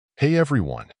Hey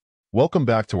everyone, welcome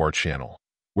back to our channel,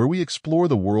 where we explore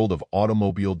the world of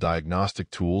automobile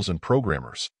diagnostic tools and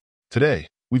programmers. Today,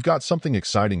 we've got something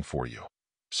exciting for you,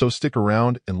 so stick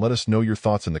around and let us know your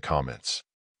thoughts in the comments.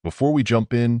 Before we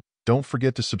jump in, don't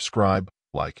forget to subscribe,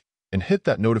 like, and hit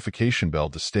that notification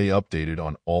bell to stay updated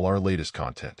on all our latest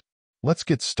content. Let's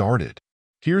get started.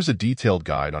 Here's a detailed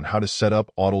guide on how to set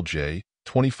up Autel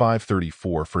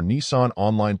J2534 for Nissan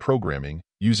online programming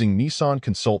using Nissan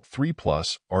Consult III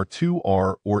Plus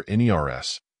R2R or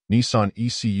NERS, Nissan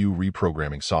ECU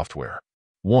Reprogramming Software.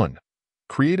 1.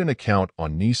 Create an account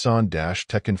on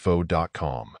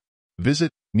nissan-techinfo.com.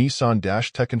 Visit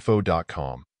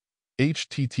nissan-techinfo.com,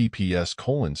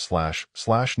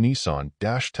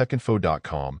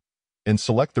 https://nissan-techinfo.com, and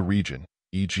select the region,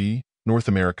 e.g., North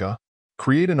America.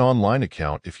 Create an online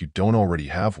account if you don't already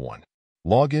have one.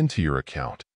 Log into your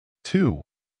account. 2.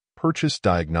 Purchase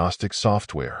Diagnostic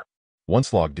Software.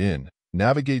 Once logged in,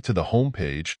 navigate to the home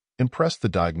page and press the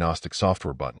Diagnostic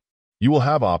Software button. You will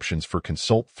have options for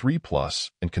Consult III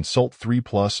Plus and Consult III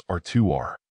Plus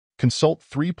R2R. Consult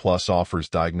III Plus offers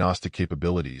diagnostic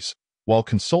capabilities, while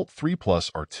Consult III Plus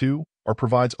R2R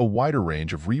provides a wider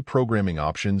range of reprogramming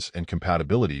options and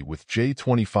compatibility with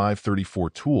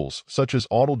J2534 tools such as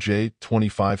Autel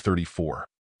J2534.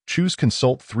 Choose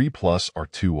Consult III Plus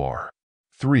R2R.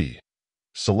 3.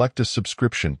 Select a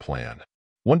subscription plan.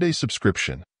 One-day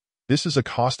subscription. This is a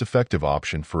cost-effective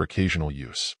option for occasional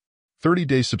use.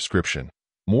 30-day subscription.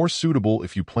 More suitable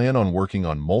if you plan on working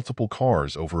on multiple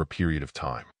cars over a period of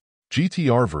time.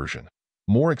 GTR version.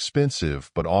 More expensive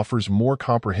but offers more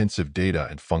comprehensive data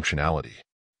and functionality.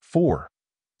 4.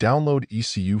 Download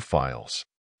ECU files.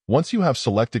 Once you have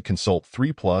selected Consult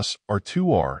III Plus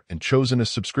R2R and chosen a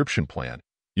subscription plan,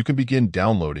 you can begin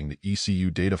downloading the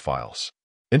ECU data files.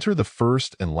 Enter the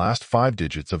first and last 5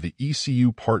 digits of the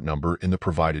ECU part number in the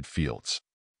provided fields.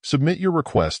 Submit your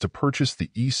request to purchase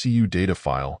the ECU data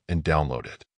file and download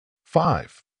it.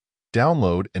 5.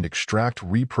 Download and extract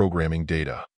reprogramming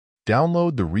data.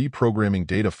 Download the reprogramming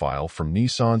data file from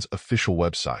Nissan's official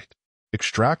website.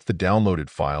 Extract the downloaded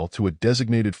file to a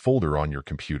designated folder on your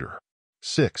computer.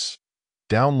 6.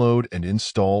 Download and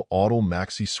install Autel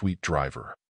Maxi Suite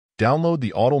driver. Download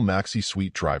the Autel Maxi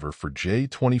Suite driver for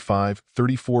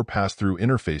J2534 pass-through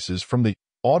interfaces from the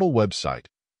Autel website,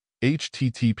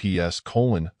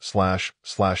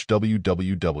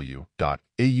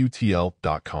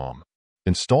 https://www.autel.com.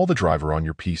 Install the driver on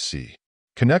your PC.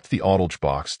 Connect the Autel J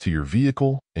box to your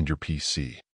vehicle and your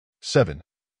PC. 7.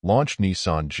 Launch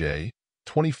Nissan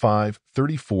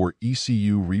J2534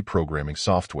 ECU Reprogramming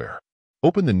Software.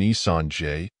 Open the Nissan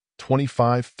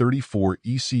J2534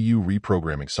 ECU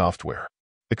Reprogramming Software.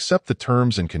 Accept the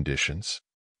terms and conditions.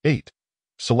 8.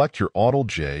 Select your Autel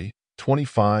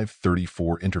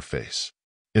J2534 interface.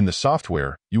 In the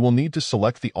software, you will need to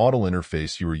select the Autel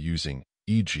interface you are using,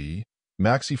 e.g.,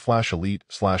 Maxi Flash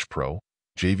Elite/Pro,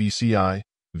 JVCI,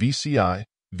 VCI,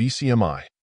 VCMI.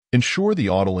 Ensure the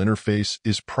Autel interface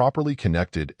is properly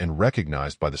connected and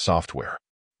recognized by the software.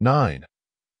 9.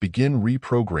 Begin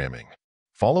reprogramming.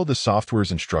 Follow the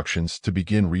software's instructions to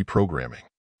begin reprogramming.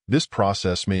 This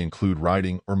process may include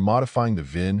writing or modifying the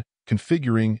VIN,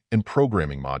 configuring, and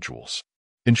programming modules.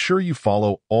 Ensure you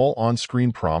follow all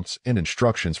on-screen prompts and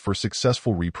instructions for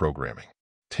successful reprogramming.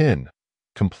 10.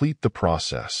 Complete the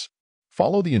process.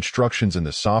 Follow the instructions in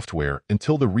the software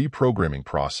until the reprogramming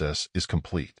process is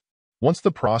complete. Once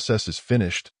the process is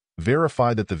finished,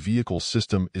 verify that the vehicle's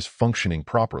system is functioning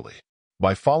properly.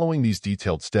 By following these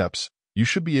detailed steps, you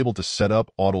should be able to set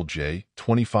up Autel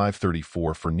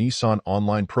J2534 for Nissan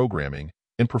online programming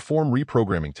and perform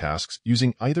reprogramming tasks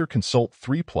using either Consult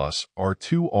III Plus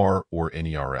R2R or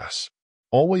NERS.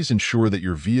 Always ensure that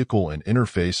your vehicle and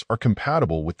interface are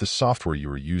compatible with the software you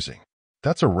are using.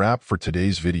 That's a wrap for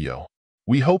today's video.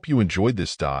 We hope you enjoyed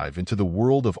this dive into the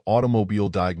world of automobile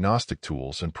diagnostic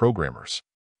tools and programmers.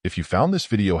 If you found this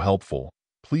video helpful,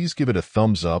 please give it a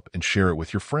thumbs up and share it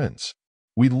with your friends.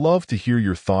 We'd love to hear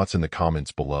your thoughts in the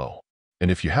comments below. And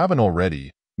if you haven't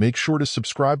already, make sure to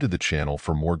subscribe to the channel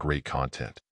for more great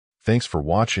content. Thanks for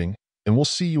watching, and we'll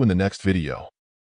see you in the next video.